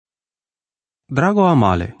Drago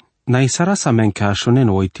amale, na isara sa men ka shonen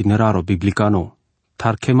o itineraro biblicano,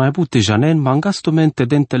 tar ke mai bute janen mangastumente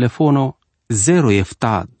den telefono 0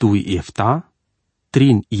 efta 2 efta,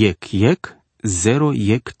 3 yek 0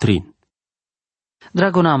 yek 3.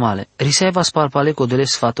 Dragona male, riseva sparpale codele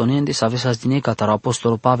sfatonende sa vesas dine cataro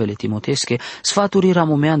apostolo Pavele Timotesche, sfaturi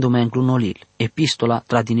ramumeando me inclunolil, epistola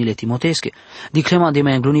tradinile Timotesche, di clema de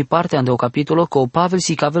me incluni parte ande o capitolo că Pavel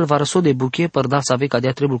si cavel varăso de buche părda sa veca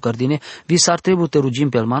de trebul cărdine, visar trebul te rugim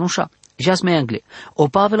pe manușa. Jas me angle. O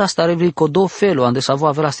Pavel asta revli co do felo ande savo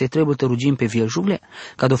avela ste trebul te rugim pe viel juble,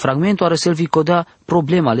 ca do fragmento are selvi coda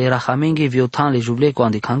problema le rahamenge viotan le juble co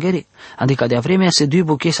ande kangeri, ande ca de vremea se dui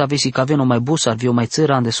buche sa vesi ca veno mai bus ar vio mai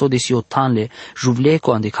țăra ande so desi o tan le juble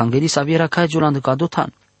co ande kangeri sa viera ca ande ca do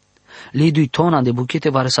tan. Li dui ton ande buchete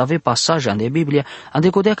va resave pasaje ande Biblia ande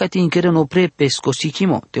codea ca ti inchere no pre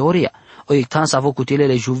pescosikimo teoria. O ectan sa vo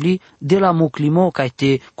cutilele juvli de la muclimo ca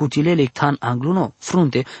te cutilele ectan angluno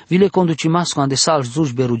frunte vile conducimasco ande sal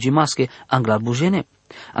zuj berugimasche anglar bujene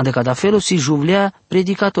ande cada felo si juvlea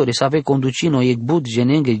predicatore sa ave conducino ec bud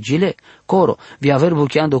genenge gile coro vi aver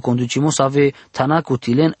bucheando conducimo sa ave tana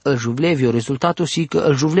cutilen el juvle vio rezultato si că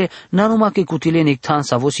el juvle na numai că cutilen ectan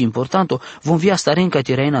sa vo si importanto vom via stare în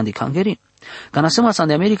catiraina ande cangeri. Ca nasema sa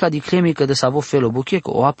de America di clemică de savo felo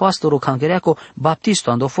bucheco o apostolo cangereaco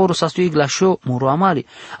baptisto ando foro sa stui glascio muro amali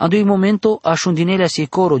ando i momento ashundinelea si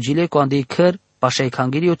coro gileco ande căr pașa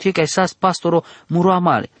cangerio te ca sas pastoro muro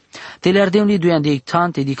amali te le ardem li doi ande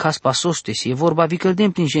tante di cas pasoste si e vorba vi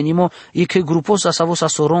căldem prin genimo e că grupos sa savo sa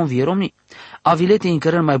soron vi romni avilete in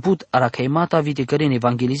cărăl mai put ara caimata vite căren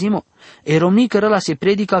evangelizimo e romni cărăla se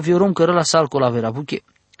predica vi rom cărăla salco la vera buche.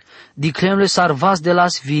 Di clemle sar vas de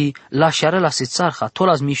las vi lasciarela se țarha,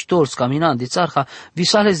 tolas miștors caminant de țarha, vi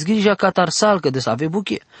sales grija catar salcă de sa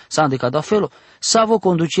vebuche, sa ande cada felo, sa vo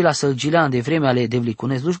conduci la sălgilean de vreme ale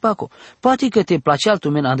devlicunes dușbaco, poate că te placeal tu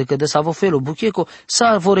men ande că de sa vo felo bucheco,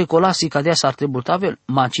 sa vo recolasi ca dea s-ar trebul tavel,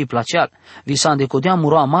 maci placeal, vi sa ande codea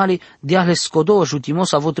muro amali, deahle scodo jutimo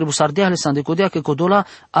sa vo trebu sar deahle sa ande codea că codola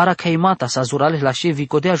ara caimata sa zurale la șevi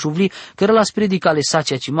codea juvli, că la spredicale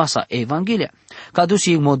sacea cimasa evanghelia, ca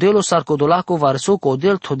dusi modelo sarcodolaco varso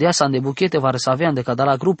codel todea sa ande buchete varsavea ande ca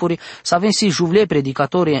la grupuri, sa avem si juvle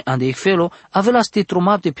predicatori ande ecfelo, avela ste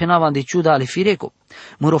tromap de penava ande ciuda ale fireco.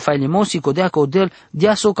 Măro failimosi codea codel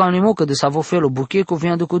dia so calnimo că de sa vo felo bucheco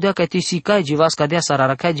viando codea ca te si cai givas ca dea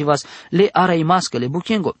sarara cai givas le ara imască le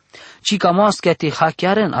buchengo. Ci ca moască te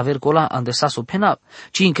hackearen aver cola ande sa so penav.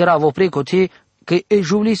 Ci închera vo preco te că e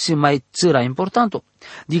juvlisi mai țăra importanto.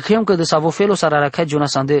 Dicem că de sa vo felo sarara cai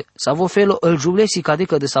Jonas ande sa vo felo îl juvlesi ca de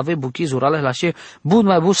că de sa ve buchi zurale la șe bud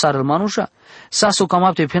mai bus sar manușa. Sa so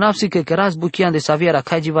camapte penapsi că căras buchi ande sa viera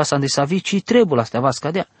cai givas ande sa vi ci trebul astea vas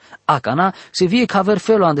cadea. Acana se vie ca ver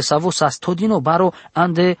felo ande sa vo sa stodino baro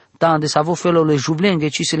ande ta ande sa vo felo le juvlenge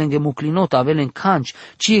ci se lenge muclinota avelen canci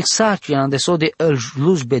ci exarci ande so de îl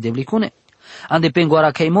luzbe de vlicune. Ande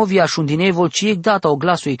pengoara caimovia shundinevol ci data o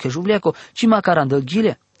glasui că juvleaco ci macar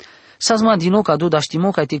andălghile. Sazma dino ca duda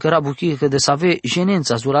știmo ca ti căra buchi că de să ave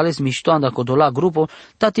jenența zurales miștoanda codola grupo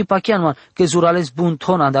tati pachianman că zurales bun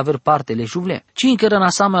tona de aver parte le juvle. Ci încără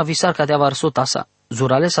nasama avisar ca te avar sotasa.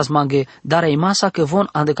 Zurales as mange dara imasa că von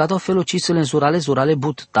ande ca felo ci să le zurale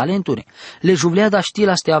but talenturi. Le juvlea da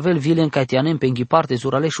știla ste avel vile în caitianem pe înghiparte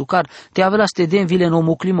zurale șucar, te avela ste den vile no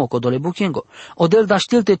muclimo codole buchengo. Odel da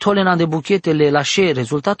știl te tolen ande buchetele la șe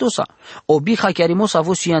rezultatosa. O biha chiarimos a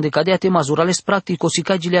vos și ande cadea tema zurales practico si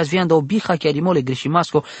ca gileas vianda o biha chiarimole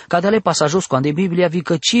greșimasco cadale pasajosco ande Biblia vi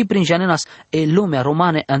că ci prin janenas e lumea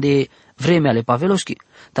romane ande vremea ale Paveloschi.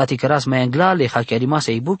 Tati căras mai anglale,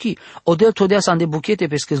 hachiarimase ei buchi, o del todea sa ande buchete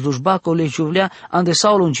pescă slujbaco le juvlea ande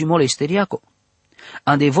saulo un cimole isteriaco.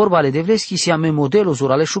 Ande vorba ale devleschi si ame modelo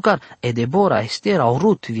zurale șucar, e Debora, Estera, o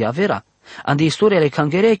Rut, via Vera. Ande istoria ale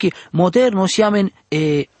cangerechi, moderno si amen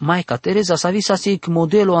e Maica Teresa sa visa sic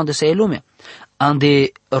modelo ande sa e lumea.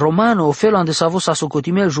 Ande romano o felo ande sa vosa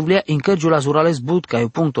socotimel juvlea incărgiul azurales bud ca e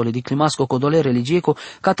punctole di climasco codole religieco,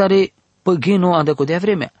 catare păgino ande codea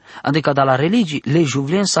vremea, ande ca da la religii, le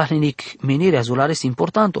juvlen sahlinic menirea zulares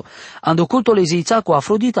importanto, ande culto le zeița cu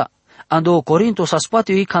Afrodita, ande o Corinto sa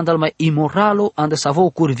spate ei candal mai imoralo, ande sa vo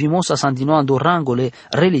curvimosa sandino ando rangole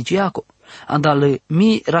religiaco, ande al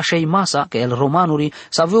mi rașei masa, că el romanuri,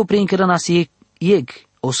 sa veo prin cărăna si ieg,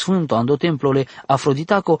 o sfânto ando templole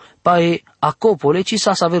Afroditaco, pae acopole, ci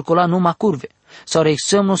sa saver cola numa curve. Sau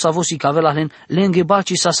reexemno sa vosi cavela len lenge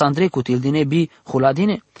baci sa sandrecutil dine bi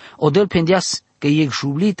huladine, odel pendias că ei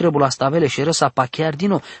jubli trebuie la stavele și răsa pachiar din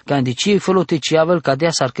nou, că ande ce felo te ciavel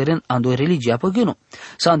cadea sarcăren ando religia păgâno.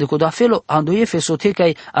 Sa ande coda felo ando e fesote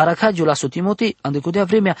cai aracagiu la sotimotei, ande codea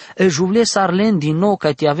vremea jubli sarlen din nou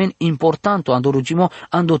ca te aven importanto ando rugimo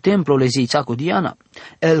ando templo le zeița cu Diana.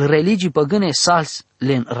 El religii păgâne sals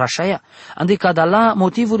len rașaia, ande cada la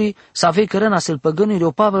motivuri să avei cărăna să-l păgânii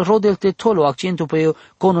o Pavel rodel te tolo accentul pe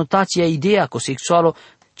conotația ideea cu sexualo,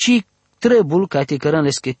 ci trebul ca te cărăn le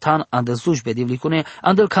schetan andă slujbe de vlicune,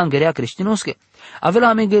 andă cangerea creștinosche. Avela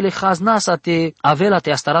amengele haznasa te avela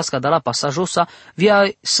te astarasca da la pasajosa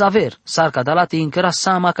via saver, sarca da la te incăra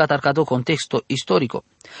sama ca tarcado contexto istorico.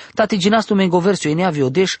 Tati ginastu mengoversio in avio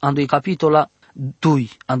deș andui capitola 2,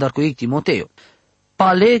 andar cu Timoteo.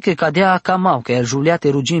 Pale că cadea camau, că el julea te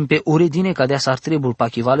rugim pe uredine cadea s-ar trebul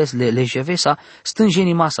pachivales le lejevesa,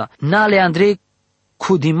 stânjeni masa, nale Andrei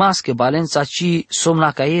cu dimasche balența ci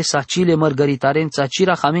somna caesa, ci le mărgăritarența, ci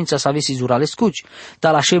rahamența să avesi zurale scuci,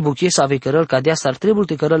 dar la șebuchie să ave cărăl cadea s-ar trebul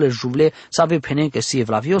te cărăle juvle să ave penencă sie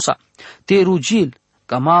vlaviosa. Te rugil,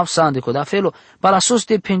 camau sa andecoda felo, para sos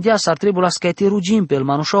te pendea s-ar trebul as că te rugim pe el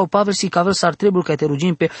manușau Pavel si cavel s-ar trebul că te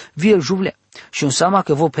rugim pe viel juvle. Și înseamnă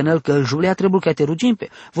că vo penel că îl julea trebuie că te rugim pe.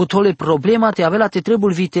 Vo tole problema te avea te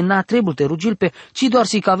trebuie vite na trebuie te rugil pe, ci doar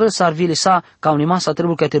si cavel s-ar vile sa ca unima sa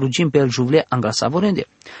trebuie că te rugim pe el juvle anglasa vorende.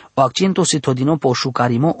 O accento si todino po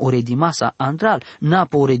șucarimo o redimasa andral, na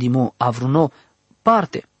po redimo avruno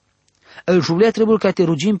parte. El juvle trebuie că te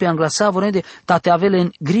rugim pe anglasa vorende, ta te avele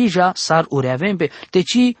în grija s-ar ureavem pe, te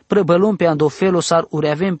ci prăbălum pe andofelo s-ar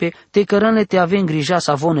ureavem pe, te cărănle te avem grija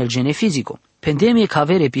sa von el gene fizico. Pendemie că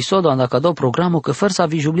avere episodul anda că dau programul că fără să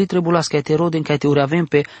vijubli trebuie las că te roden că te ureavem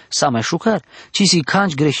pe sa mai șucar. Ci si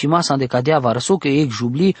canci greșima să ande cadea varăso că ei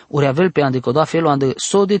jubli ureavel pe ande coda felo ande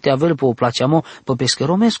sode te avel pe o placeamo pe pescă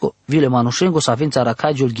romesco. Vile manușengo să avem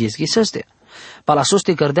țaracagiul ghizghisăste. Palasos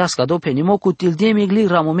te cărdească do pe nimo cu tildemie gli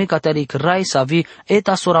ramome cataric rai să avi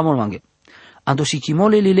eta soramol manghe. Ando si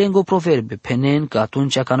chimole li lengo proverbe, penen că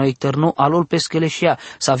atunci ca noi terno alol pescăleșia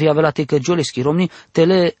să avea avea te căgiole schiromni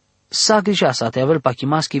tele sa grija sa te avel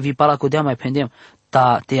pachimaschi vi pala codea mai pendem,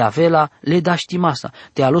 ta te avela le da știmasa,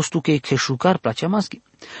 te alos tu că e cheșucar placeamaschi.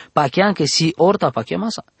 Pachean că si orta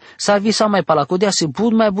pachiamasa, s-ar vi sa mai pala codea se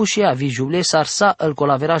bud mai bușea, vi juble s-ar sa îl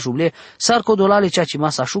colavera juble, s-ar codolale cea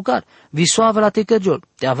cimasa șucar, vi so avela te căgiol,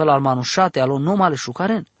 te avela al manușa, te alo numale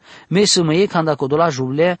șucaren. Mesă mă e canda codola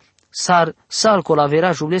juble, s-ar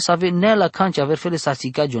colavera juble să ave nela canci aver fele s-ar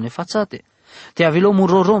țica gione fațate. Te avelo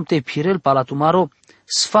murorom te pirel palatumaro,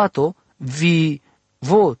 sfato vi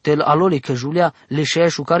vo tel alole că julea leșea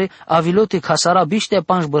șucare avilote casara biște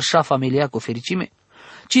panș bărșa familia cu fericime.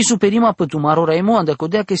 Ci superima pe tumaro raimo ande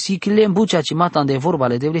codea că si chile bucea ci mata ande vorba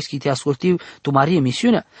le devles te asculti tu marie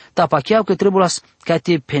misiunea ta pacheau că trebuie ca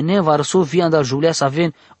te peneva răso vi anda julea să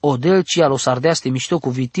aven odel ci alo sardeaste mișto cu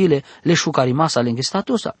vitile le șucari masa lângă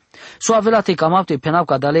statusa. So avela te camapte penau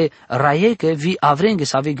ca dale raie că vi avrenghe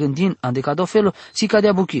să ave gândin ande cadofelo si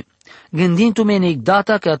cadea buchi. Gândindu-me neic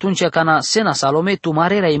data că atunci ca na sena Salome tu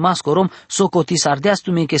marera i mascorom socoti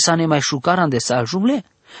sardeastu-me că sa ne mai șucaran de sal jumle.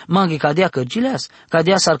 Manghe cadea cărgileas,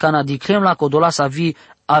 cadea sarcana diclem la codola sa vi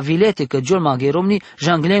avilete că giol manghe romni,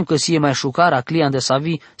 janglem că sie mai șucara clian de sa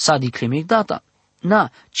vi sa diclemic data. Na,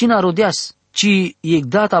 cina rodeas, ci iec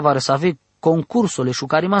data va răsave concursole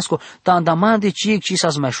șucari masco, ta andamande ci ec ci sa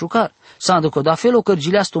mai șucar. Sa andăco da felo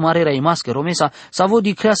cărgileas tu marera i mască romesa, sa vo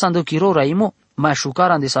diclea sa andăchirora imo, mai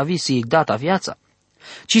șucaran de sa vi si iec data viața.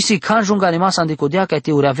 Ci si canjunga nemasa ande codea ca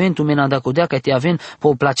te ureaven tu mena anda codea ca te aven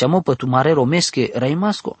po placeamo pe tu mare romesche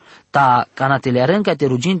raimasco. Ta cana te le arân ca te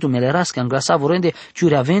rugin tu melerasca înglasa vorende ci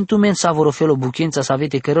ureaven tu men sa vorofelo buchența să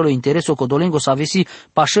avete cărălo intereso codolengo să avesi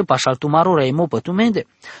pașe pașal tu maro raimo pe tu mende.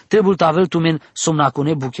 Trebuie ta avel tu men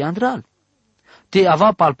somnacune buche andral. Te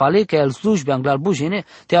ava palpale că el slujbe anglal bujene,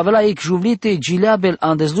 te avela ec juvlite gileabel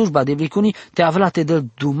ande slujba de vlicuni, te avela te del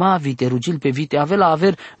duma vite rugil pe vite, avela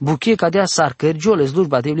aver buche cadea sar cărgiole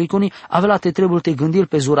slujba de vlicuni, avela te trebuie te gândil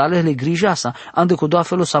pe zuralele grijasa, ande cu doa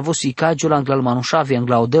felo să vosi cagiola anglal manușavi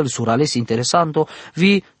anglaodel surales interesanto,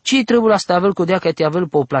 vi ci trebuie asta avel codea că te avel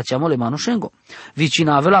po placeamole manușengo.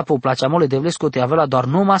 Vicina avela po placeamole de vlesco te avela doar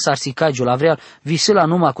numa sar si cagiola vreal, visela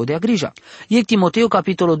numa codea grija. Ec Timoteo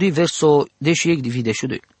capitolul 2 verso deși ec divide și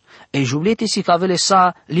 2. E jublete si că avele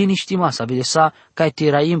sa liniștima, să avele sa ca te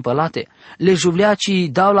raim pălate. Le jublea ci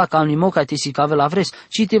dau la calnimo ca te si că avela vres,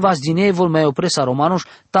 ci te vas din evol mai opresa romanuș,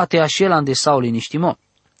 ta te așelan de sau liniștimo.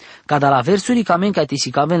 Cada la versuri ca men ca te si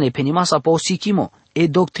că avele penima sa po sichimo, e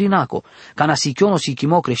doctrinaco, ca na sichiono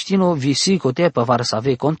sichimo creștino vi si cote pe var să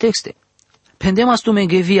ave contexte. Pendemas tu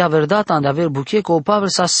mengevi aver data ande aver buche că o Pavel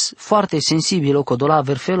s-a foarte sensibil că dola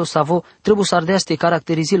aver felul savo trebuie să ardeaste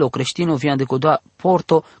caracterizilo creștino via de codoa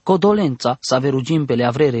porto codolența să aver ugimpele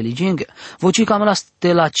avre religienge. Voci cam la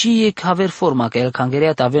stelacie că aver forma că el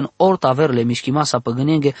cangeriat aven ort averle mișchimasa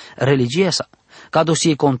păgânenge religiesa. Ca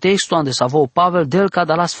dosie contextul ande să avea Pavel del ca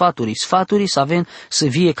da la sfaturi să avem să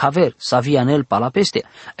vie caver, să avea anel pa la peste.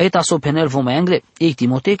 Eta so penel vom angle, ei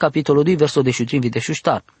Timotei capitolul 2 verso 23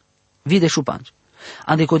 videșuștar. Videșupanci.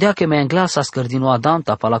 Ande codea că mai angla s-a scărdino Adam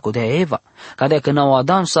ta pa la codea Eva, cadea că n-au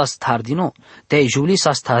Adam s-a stardino, te-ai juli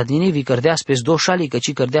s-a stardini vi cărdeas pe zdoșali că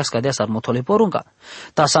ci cărdeas cadea s-ar motole porunca.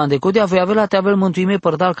 Ta s-a ande codea voi avea te avel mântuime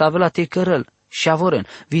părdal că avea te cărăl, și avoren,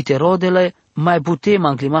 vite rodele mai putem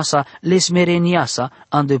anclimasa lesmereniasa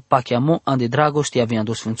ande pachiamo ande dragoste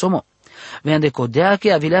aviando sfânțomo. Vean de codea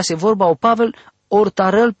că avilease vorba o Pavel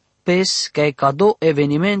ortarăl pes că e cado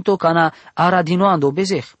evenimento cana aradinoando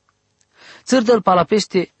bezeh. Țârdăl pa la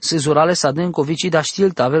peste sezurale s-a dânco vici da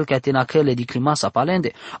știl tavel că atena căle di climasa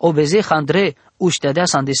palende, o bezeh andre uștedea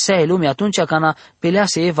s-a îndesea lumea atunci cana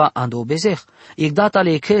pelease Eva ande o bezeh. Ic data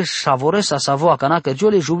le că șavoresa sa voa cana că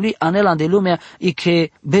giole jubli anel ande lumea i că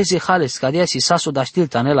bezehale scadea si saso da știl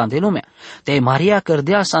anel ande lumea. Te Maria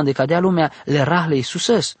cărdea s-a ande cadea lumea le rahle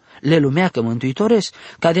Iisusăs, le lumea că mântuitores,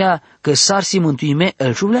 cadea că sar si mântuime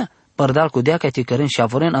el jublea. Părdal codea că te cărân și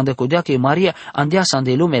avoren ande codea că e Maria andea să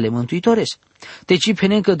ande lumele mântuitores. Te ci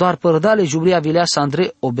penen că doar părdale jublia vilea să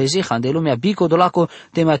andre obezeh ande lumea bico dolaco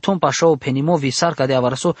te mai tom pașa o penimovi sar cadea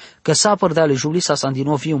varso că sa părdale jubli sa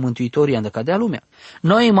sandino viu mântuitorii ande cadea lumea.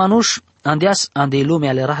 Noi manuș andeas ande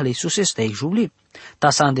lumea le rahle Iisus este jubli. Ta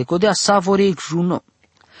sa ande codea savore juno.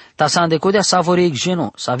 Ta sa ande codea savore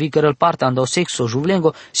geno, sa vi cărăl parte ando sexo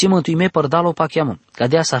juvlengo si mântuime părdalo pachiamo.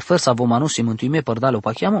 Cadea s-ar făr sa vo manus si mântuime părdalo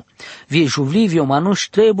pachiamo. Vie juvli vio manus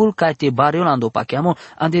trebul ca te barion ando pachiamo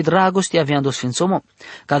ande dragoste aviando sfințomo.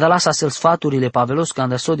 Cada lasa sel sfaturile pavelos ca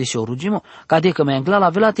ande sode si orugimo, cade că mai anglal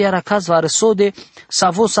avela te ara caz va sode sa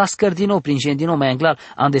vo sa scărdino prin gendino mai anglal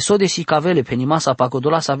ande sode si cavele penimasa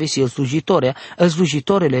pacodola sa vesi el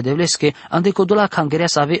slujitorele devlesche ande codola cangerea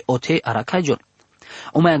sa ave ote aracaigion.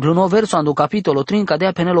 O mai gluno verso ando capitolo 3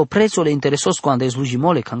 cadea penelo prețole interesos cu ande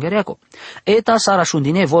slujimole cangereaco. Eta sara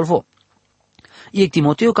shundine volvo. Iec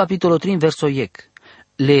Timoteo capitolo 3 verso iec.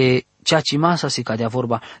 Le ceacimasa si cadea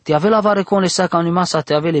vorba. Te avea vare con le saca unimasa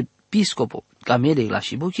te avele piscopo, ca medei la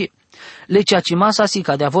shibuchi. Le ceacimasa si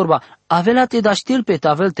cadea vorba. Avela te da știl pe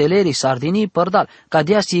tavel teleri sardini părdal.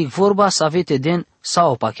 Cadea si vorba să avete den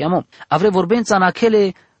sau pachiamo. Avre vorbența în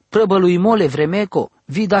achele prăbăluimole vremeco,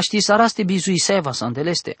 vida ști saraste bizui seva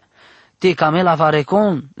sandeleste. Te camela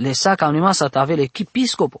varecon, le saca unimasa te avele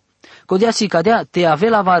episcopo. Codea si cadea, te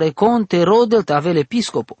avela varecon, te rodel te avele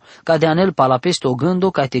episcopo. Cadea nel palapesto o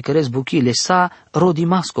gândo, ca te cărez buchi, le sa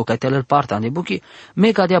rodimasco, ca te lel parta de buchi.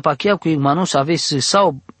 Me cadea pachea cu igmanos aves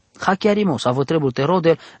sau hachiarimo, sa vo trebul te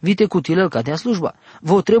rodel, vite cutilel cadea slujba.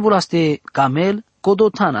 Vo trebul aste camel,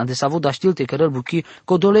 codotan, ande s-a avut da știlte cărăl buchi,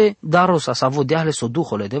 codole darosa s-a avut deahles o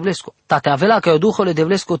duhole de vlesco. Tate avela că o duhole de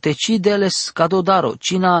vlesco te cideles cado daro,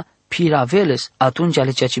 cina piraveles, atunci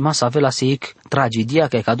ale ceea ce mas avela se ic tragedia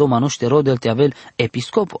că cado manuște rodel te avel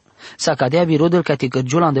episcopo. Sa cadea vi rodel că te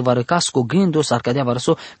cărgiul ande varăcasco gândo s-ar cadea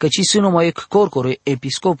varăso că ci sâno mai ec corcoro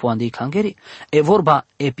episcopo ande ic hangeri. E vorba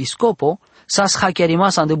episcopo, s-as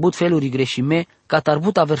hachiarimas ande but feluri greșime, ca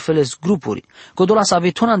tarbut aver feles grupuri. Codola sa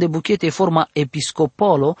vetona de buchete forma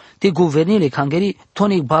episcopolo, te guvernile hangeri,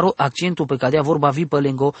 tonic baro accentul pe cadea vorba vi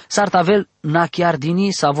pălengo, s-ar tavel na chiar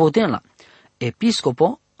dini sa vodenla.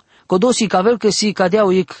 Episcopo, codosi cavel că si cadeau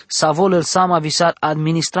ic sa volel sama visar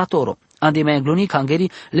administratoro, ande mai glunic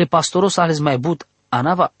hangeri le pastoros ales mai but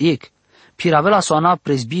anava ic. Piravela soana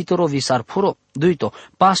presbitero visar puro, duito,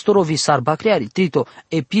 pastoro visar bacriari, trito,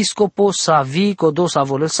 episcopo sa vi codo sa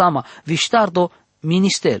volel sama, viștardo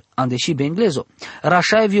minister, ande și be englezo.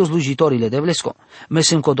 Rașa e viu slujitorile de vlesco. Mes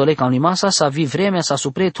în codole ca unimasa sa vi vremea sa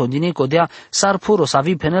supreto dine codea sar puro sa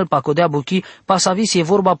vi penel pa codea buchi pa sa vi e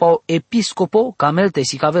vorba pa episcopo camelte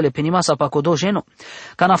si cavele penimasa pa codo geno.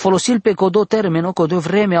 Ca na folosil pe codo termeno codo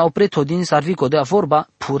vremea opreto din sar vi codea vorba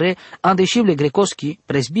pure ande șible grecoschi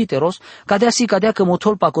presbiteros cadea si cadea că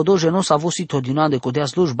motol pa codo geno sa vosit odina de codea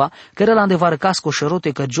slujba care la ande varcasco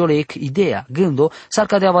șerote că giole ec ideea gândo sar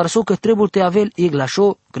cadea varso că trebuie te avel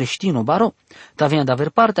glașo creștino baro. Tavian de aver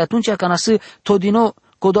parte atunci ca nasă todino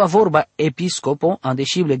codoa vorba episcopo,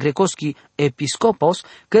 andeșible grecoschi episcopos,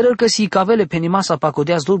 cărăl că si cavele penimasa pa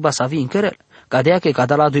codea slujba sa vi în cărăl. Cadea că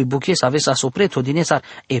cada la doi buche sa avea sopreto dinesar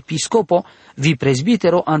episcopo, vi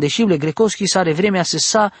presbitero, andeșible grecoschi sare vremea să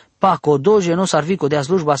sa pa codoje no s-ar vi codea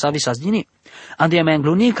slujba sa vi sa zdini. Ande mai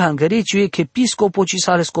îngluni ca îngăriciu e că episcopo ci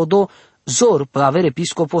sare scodo zor pe aver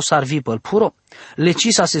episcopo sarvi pel puro.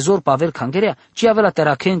 Lecisa se zor pe aver cangerea, ci avea la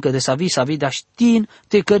terakencă de savi da știn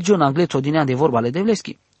te cărgion anglet odinean de vorba ale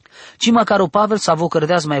devleschi. Cima caro Pavel sa vo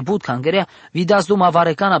cărdeaz mai but cangerea, vidas duma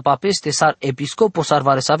varecana papeste sar episcopo sar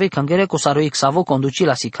vare save cangerea co saroic sa vo conduci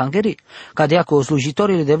la si cangeri. Cadea co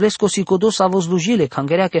slujitorile devlesco si codo sa vo slujile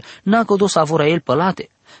cangerea că na codo sa vora el pălate.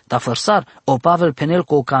 Ta fărsar, o Pavel penel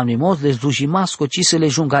co camnimos le slujimasco ci se le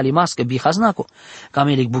jungalimască bihaznaco.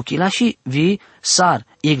 Camelic buchila și vi sar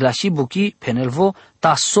igla și buchi penel vo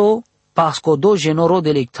ta so pasco do genoro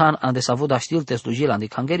delictan ande sa vo da știl te slujila ande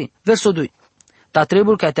cangeri. Verso 2. Ta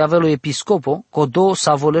trebul ca te avelo episcopo, co do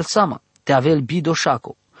sa voler sama, te avel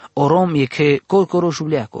bidoșaco. Orom e che corcoro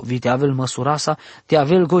juleaco, vi te avel măsurasa, te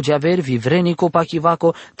avel gogeaver, vi vrenico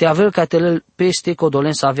pachivaco, te avel ca telel peste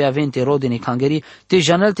codolen sa avea vente rodene cangeri, te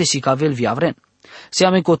janel te sicavel vi avren.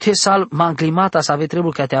 Seame co te sal manglimata sa ave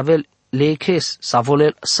trebul ca te avel leeches sa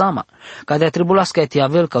voler sama, ca de trebulas ca te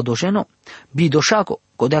avel ca dojeno, bidoșaco,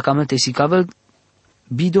 codea camel te sicavel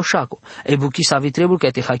bidoșaco. E buchi sa vi trebul că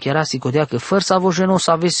te hachiera si codea că făr sa vojeno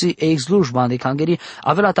sa vesi e exlujban de cangeri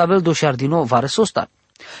avea la tabel doșar din nou vare sostar.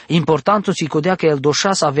 Importantul si codea că el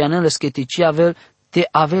doșa sa avianeles că te ci avel te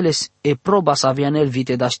aveles e proba sa avianel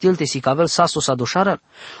vite da știlte si cavel saso sa doșarel.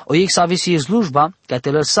 O ex sa vesi exlujba că te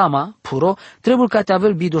lăl sama puro trebul că te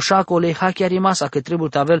avel bidoșaco le hachiari masa că trebul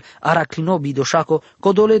te avel araclino bidoșaco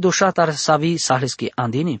codole doșatar sa vi sahleski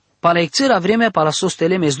andini. Pa lecțira vremea pa la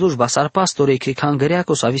sosteleme slujba sar pastore che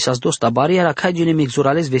cangăreaco sa visas dosta bariera cagine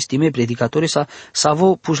mixurales vestime predicatore sa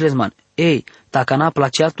vo pușlezman. Ei, taca na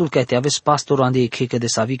placeatul că te aveți pastorul ande che de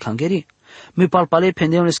sa vi cangeri? Mi palpale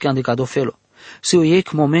pendeones că ande cadofelo. Se o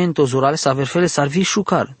ec momento zurale sa verfele sar vi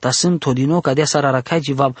șucar, ta sunt todino ca dea sar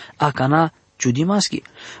aracagi vav acana ciudimaschi.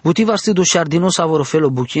 Butiva sti doșar dino sa vorofelo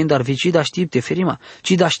buchien dar vici da știp te ferima,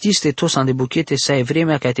 ci da știste tos ande buchete sa e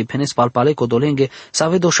vremea ca te penes palpale codolenge sa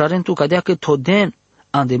ve doșarentu ca dea că toden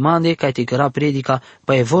ande mande ca te căra predica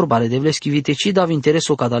pa e vorbale de vleschi vite ci dav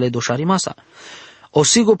intereso ca dale doșarimasa. O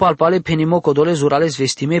sigo palpale penimo codole zurales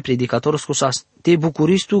vestime predicatoros cusas te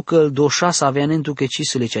bucuristu că îl doșa sa aveanentu că ci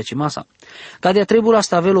să le ceacimasa. Ca de-a trebul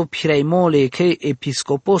asta avelo piraimole că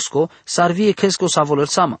episcoposco sarvie cresco sa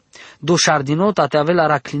volărsama. Doșardinota te avela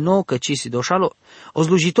raclino că ci si doșalo. O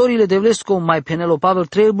slujitorile de vlesco mai penelo Pavel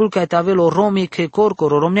trebul ca te avelo romi că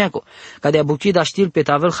corcoro romneaco. Ca de-a buchi da știl pe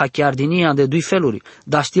tavel hachiardinia de dui feluri.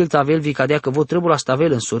 Da știl tavel vi ca de-a că vo trebul asta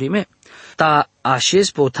avel în surime. Ta așez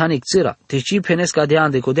pe o tanic țira. Te ci penesc ca de-a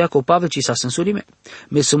ande codea co Pavel ci sa sânsurime.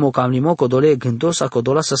 Me sumo camnimo codole gândosa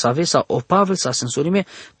codola să savesa o Pavel sa sânsurime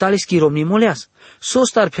talischi romnimuleas.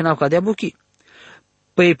 Sostar penau ca de-a buchi.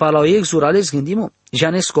 Păi pa la o exurales gândimo.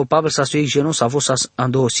 Janesco Pavel sa su genos a vosas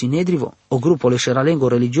ando sinedrivo, o grupo le șeralengo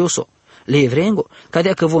religioso, le evrengo, ca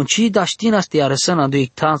de-a că von ci da știna ste arăsăn ando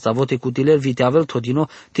ictanța vote cutilel vite avel todino,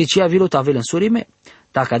 te ci avilot avel în surime.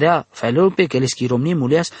 Ta cadea failul pe că le schiromni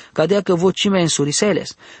muleas, cadea că vo cime în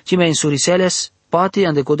suriseles, cime în suriseles, poate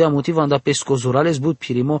andecodea motiva anda pescozurales but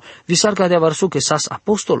pirimo, visar cadea varsu că sas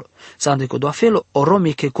apostolo, sa andecodoa felo, o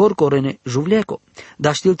romi că corcorene juvleco,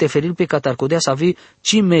 da știl te feril pe catarcodea să avi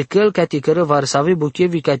cime căl ca te cără var să avi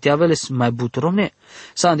buchevi ca te aveles mai but romne,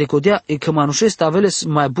 sa andecodea e că manușest aveles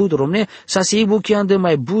mai but romne, sa se iei buche ande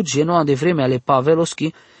mai but geno ande vreme ale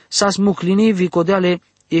Paveloschi, sa smuclini vicodeale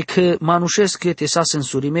e că manușesc că te sas în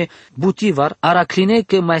surime, butivar, aracline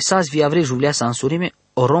că mai sas vi avre juvlea sa în surime,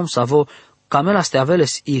 o rom să vo camela ste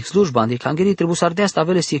aveles i slujba de cangeri trebuie să ardea ste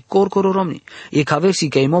aveles i corcoro romni. E că aveți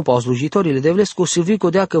că imo pa slujitorile de vles cu silvico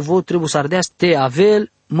dea că vo trebuie să ardea ste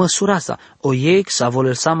avel măsurasa. O iec să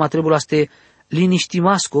voler sama trebuie să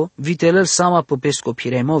liniștimasco, vitelel sama pe pesco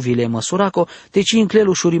piremo vile măsuraco, te ci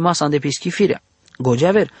înclelu șurimasa de peschifirea.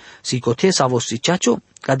 Gogeaver, si cote sa vos si ceacio,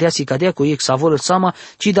 cadea si cadea cu iec sa voler sama,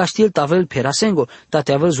 ci da știl tavel perasengo, ta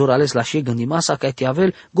te avel zorales la și gândimasa, ca te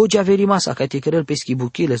avel gogeaverimasa, ca te cărel peschi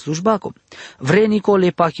buchile slujbaco. Vrenico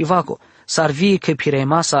le pachivaco, sarvie că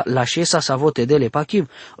piremasa la șesa sa vote de le pachiv,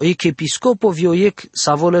 o iec episcopo vi o iec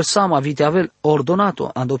sa voler sama, vi te avel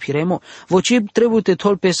ordonato, ando piremo, voce trebuie te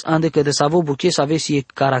tolpes ande că de sa vo buche sa vesi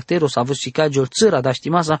caractero, sa vos si cagiol țăra da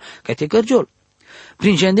știmasa, ca te cărgiol.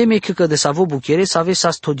 Prin gendeme că de savo buchere să aveți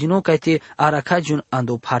astodino ca te aracagiun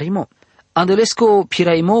ando parimo. Andelesco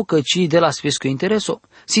piraimo că ci de la spesco intereso.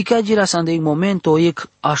 Si cagira să ande în momento ec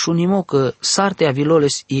așunimo că sarte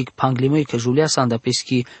aviloles ec panglimoi că julia să anda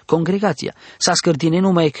peschi congregația. Sa scărtine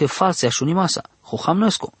numai că false așunimasa.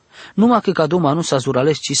 Hohamnăsco. Numai că cadoma nu s-a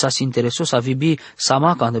zurales, ci s-a intereso să vibi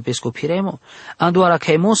samaca ande pesco piraimo. Ando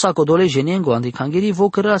aracaimosa codole genengo ande cangeri vo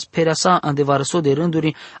căras pereasa ande varso de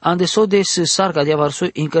rânduri, ande so de sarca de varso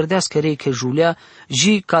încărdească rei că julia,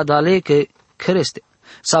 ji cadale că creste.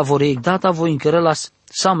 sa vorei data voi încărălas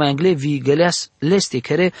sa mai angle vi găleas leste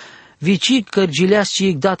care vici cărgileas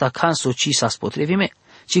ci data canso ci sa spotrevime.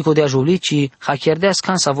 Ci codea juli ci hacherdeas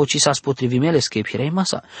cansa voci sa spotrevimele schepirei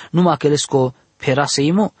masa. Numai că lesco perase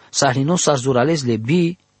imo, sa hlino sa zurales le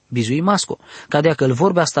bizui masco. Cadea că îl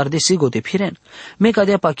vorbea star de sigo de piren. Me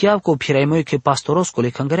cadea pachiav co piraimoi că pastoroscole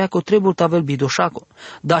cangărea co trebul tavel bidoșaco.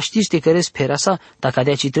 Da știți te căres perasa, ta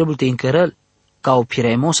cadea ci trebul te încărăl. Ca o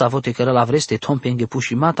piraimos a vote cărăl avreste tompe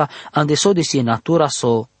înghepuși mata, ande so de sie natura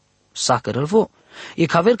so sa cărăl vo. E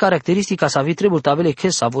cavel caracteristica sa vi trebul tavele că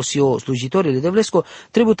sa vosi o slujitorile de vlesco,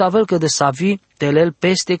 trebul tavel că de sa vi telel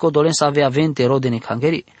peste codolen sa avea vente rodene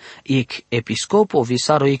cangeri. Ic episcopo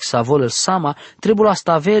visaro ic sa volel sama, trebul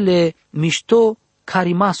asta avele mișto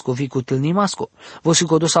carimasco vi cu tâlnimasco. Vosi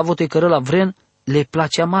codo sa vote cărăl avren le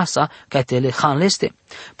placea masa, ca te le hanleste.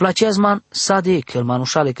 Placeazman sade că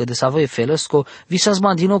manușale că de să avea felăsco,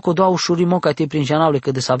 visazman din nou că doa ușurimo ca te prin janaule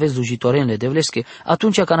că de să aveți lujitorenle de vlesche,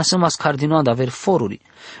 atunci ca nasămas cardinoan de aver foruri.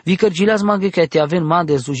 Vi cărgileazman că te avem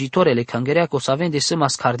mande slujitorele cangerea că o să avem de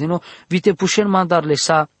sămas cardino, vi te pușen mandarle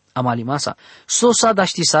sa amalimasa. So sa da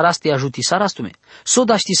ști saraste ajuti sarastume. So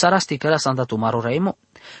da ști saraste că s-a dat maroraimo.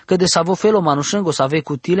 Că de să avea felo manușengo să avea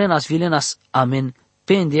cu tilenas vilenas amen.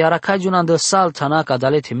 Pende aracagiun andă saltana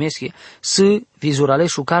cadale temesche, să vizurale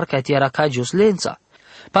șucar ca ti aracagios lența.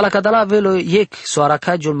 Pala cadala velo iec so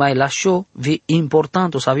aracagiul mai lascio, vi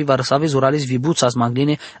importanto să aviva să aveți urales vibuțas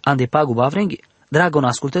mangline ande pagu bavrenghi. Dragon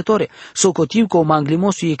ascultătore, socotiu că o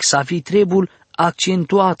manglimosu iec să fi trebul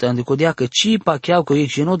accentuată, ande codea că cipa cheau că iec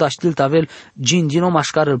genoda știl tavel gindino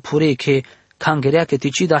mașcarăl pure că cangerea că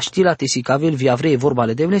tici da știla te si cavel via vrei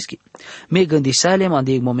vorbale de vleschi. Me gândi sale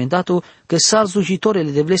mande momentato că sal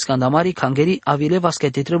slujitorele de vleschi andamari cangeri avilevas că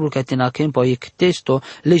te trebul că te nakempo ec testo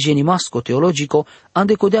legenimasco teologico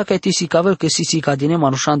ande codea că te si cavel că si cadine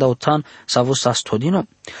manușanda otan sa vos sa stodino.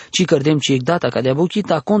 Ci cărdem ci ec data că de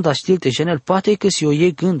buchita conta știl te genel poate că si o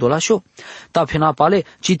e gândul așa. Ta pena pale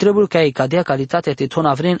ci trebul că ai cadea calitatea te ton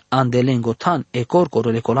avren andelengotan e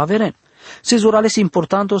corcorele colaveren. Sezurales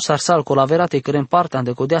importanto sarsal colaverate care în partea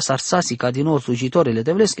ande codea sarsasi ca din nou slujitorele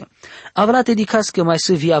de vlesche. Avrate dicas că mai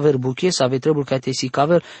să via aver buche să ave trebul ca te si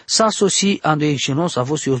caver sa sosi ando exgenos a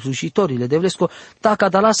vosi o slujitorile de vlesco ta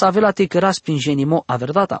cadala să avea te căras prin genimo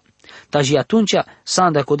averdata. Ta și atunci sa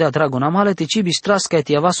ande codea dragon amale te cibi stras ca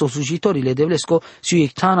te avas o slujitorile de vlesco si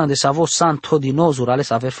ectana de savo santo din nou zurales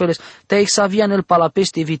averfeles te exavia nel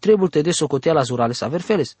palapeste vi trebul te de socotea la zurales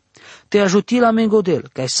averfeles. Te ajuti la mengodel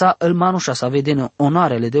ca sa îl manușa să vedene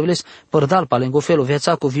onoarele de vles părdal palengofelo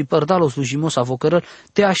viața cu vi părdal o slujimos avocărăl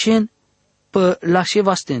te așen pe la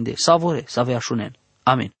șeva stende savore să avea șunen.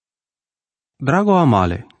 Amin. Drago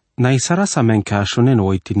amale, na isara sa men ca șunen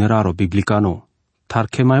o itineraro biblicano, tar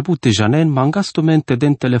che mai bute janen mangastumente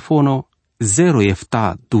den telefono 0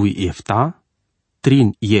 efta 2 efta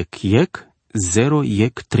 3 iec 0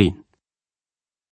 iec 3.